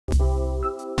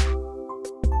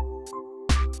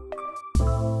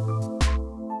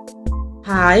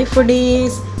Hi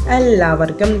foodies!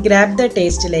 എല്ലാവർക്കും grab the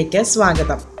ടേസ്റ്റിലേക്ക്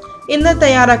സ്വാഗതം. ഇന്ന്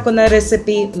തയ്യാറാക്കുന്ന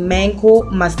റെസിപ്പി മാംഗോ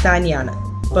മസ്താനിയാണ്.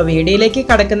 അപ്പോൾ വീഡിയോയിലേക്ക്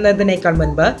കടക്കുന്നതിനേക്കാൾ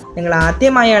മുൻപ് നിങ്ങൾ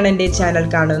ആദ്യമായാണ് എൻ്റെ ചാനൽ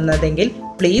കാണുന്നതെങ്കിൽ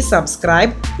പ്ലീസ്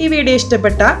സബ്സ്ക്രൈബ്. ഈ വീഡിയോ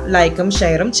ഇഷ്ടപ്പെട്ട ലൈക്കും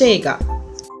ഷെയറും ചെയ്യുക.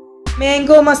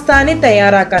 മാംഗോ മസ്താനി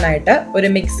തയ്യാറാക്കാനായിട്ട് ഒരു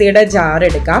മിക്സിയുടെ ജാർ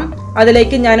എടുക്കാം.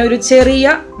 അതിലേക്ക് ഞാൻ ഒരു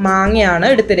ചെറിയ മാങ്ങയാണ്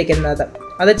എടുത്തിരിക്കുന്നത്.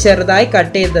 അത് ചെറുതായി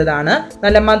കട്ട് ചെയ്തതാണ്.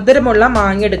 നല്ല മധുരമുള്ള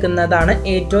മാങ്ങ എടുക്കുന്നതാണ്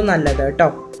ഏറ്റവും നല്ലത് കേട്ടോ.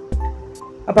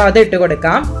 അപ്പോൾ അത് ഇട്ട്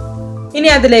കൊടുക്കാം. ഇനി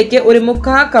അതിലേക്ക് ഒരു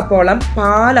 1/4 കപ്പോളം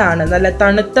പാലാണ്, നല്ല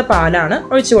തണുത്ത പാലാണ്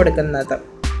ഒഴിച്ചു കൊടുക്കുന്നത്.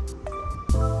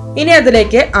 ഇനി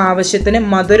അതിലേക്ക് ആവശ്യത്തിന്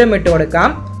മധുരം ഇട്ട് കൊടുക്കാം.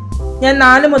 ഞാൻ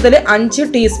 4 മുതൽ 5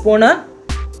 ടീസ്പൂണ്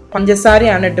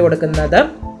പഞ്ചസാരയാണ് ഇട്ട് കൊടുക്കുന്നത്.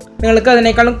 നിങ്ങൾക്ക്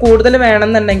അതിനേക്കാളും കൂടുതൽ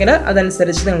വേണമെന്നുണ്ടെങ്കിൽ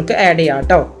അതനുസരിച്ച് നിങ്ങൾക്ക് ആഡ് ചെയ്യാം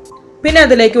കേട്ടോ. പിന്നെ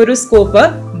അതിലേക്ക് ഒരു സ്കൂപ്പ്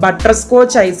ബട്ടർ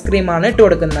സ്കോച്ച് ഐസ്ക്രീമാണ് ഇട്ട്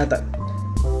കൊടുക്കുന്നത്.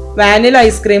 വാനില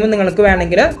ഐസ്ക്രീം നിങ്ങൾക്ക്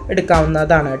വേണമെങ്കിൽ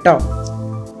എടുക്കാവുന്നതാണ് കേട്ടോ.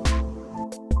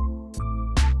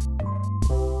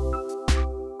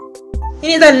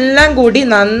 ഇനി ഇതെല്ലാം കൂടി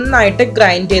നന്നായിട്ട്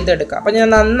ഗ്രൈൻഡ് ചെയ്തെടുക്കാം. അപ്പം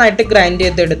ഞാൻ നന്നായിട്ട് ഗ്രൈൻഡ്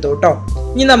ചെയ്തെടുത്തു കേട്ടോ.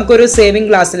 ഇനി നമുക്കൊരു സേവിങ്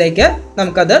ഗ്ലാസ്സിലേക്ക്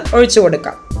നമുക്കത് ഒഴിച്ചു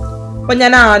കൊടുക്കാം. അപ്പം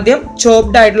ഞാൻ ആദ്യം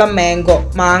ചോപ്ഡ് ആയിട്ടുള്ള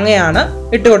മാങ്ങയാണ്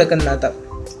ഇട്ട് കൊടുക്കുന്നത്.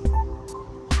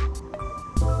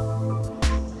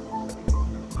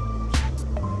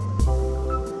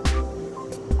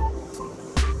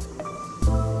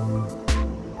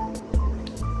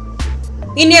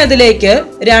 ഇനി അതിലേക്ക്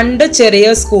 2 ചെറിയ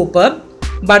സ്കൂപ്പ്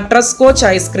ബട്ടർ സ്കോച്ച്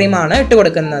ഐസ്ക്രീം ആണ് ഇട്ട്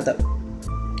കൊടുക്കുന്നത്.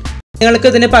 നിങ്ങൾക്ക്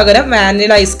ഇതിന് പകരം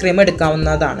വാനില ഐസ്ക്രീം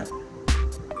എടുക്കാവുന്നതാണ്.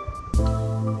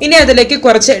 ഇനി അതിലേക്ക്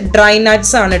കുറച്ച് ഡ്രൈ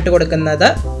നട്ട്സ് ആണ് ഇട്ട് കൊടുക്കുന്നത്.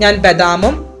 ഞാൻ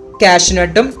ബദാമും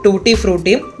കാഷ്നട്ടും ടൂട്ടി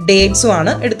ഫ്രൂട്ടിയും ഡേറ്റ്സും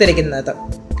ആണ് എടുത്തിരിക്കുന്നത്.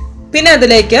 പിന്നെ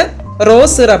അതിലേക്ക്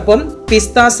റോസ് സിറപ്പും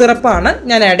പിസ്ത സിറപ്പാണ്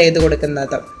ഞാൻ ആഡ് ചെയ്ത്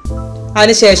കൊടുക്കുന്നത്.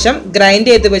 അതിനുശേഷം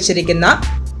ഗ്രൈൻഡ് ചെയ്ത് വെച്ചിരിക്കുന്ന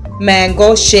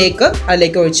മാംഗോ ഷേക്ക്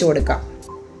അതിലേക്ക് ഒഴിച്ചു കൊടുക്കാം.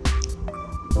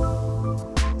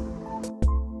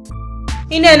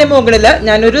 ഇനി അതിന് മുകളിൽ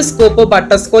ഞാനൊരു സ്കൂപ്പ്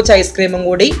ബട്ടർ സ്കോച്ച് ഐസ്ക്രീമും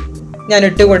കൂടി ഞാൻ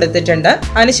ഇട്ട് കൊടുത്തിട്ടുണ്ട്.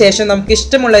 അതിനുശേഷം നമുക്ക്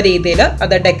ഇഷ്ടമുള്ള രീതിയിൽ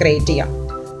അത് ഡെക്കറേറ്റ് ചെയ്യാം.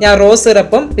 ഞാൻ റോസ്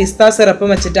സിറപ്പും പിസ്ത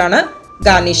സിറപ്പും വെച്ചിട്ടാണ്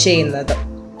ഗാർണിഷ് ചെയ്യുന്നത്.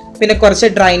 പിന്നെ കുറച്ച്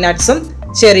ഡ്രൈ നട്ട്സും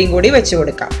ചെറിയും കൂടി വെച്ച്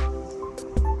കൊടുക്കാം.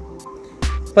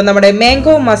 അപ്പോൾ നമ്മുടെ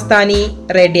മാംഗോ മസ്താനി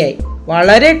റെഡിയായി.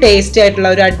 വളരെ ടേസ്റ്റി ആയിട്ടുള്ള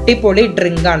ഒരു അടിപൊളി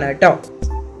ഡ്രിങ്ക് ആണ് കേട്ടോ.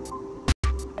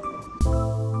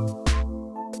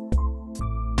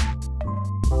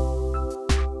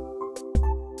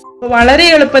 വളരെ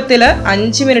എളുപ്പത്തിൽ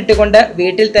 5 മിനിറ്റ് കൊണ്ട്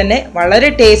വീട്ടിൽ തന്നെ വളരെ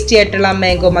ടേസ്റ്റി ആയിട്ടുള്ള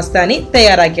മാംഗോ മസ്താനി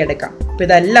തയ്യാറാക്കിയെടുക്കാം. അപ്പോൾ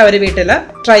ഇതെല്ലാവരും വീട്ടിൽ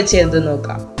ട്രൈ ചെയ്ത്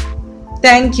നോക്കാം.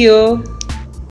 Thank you.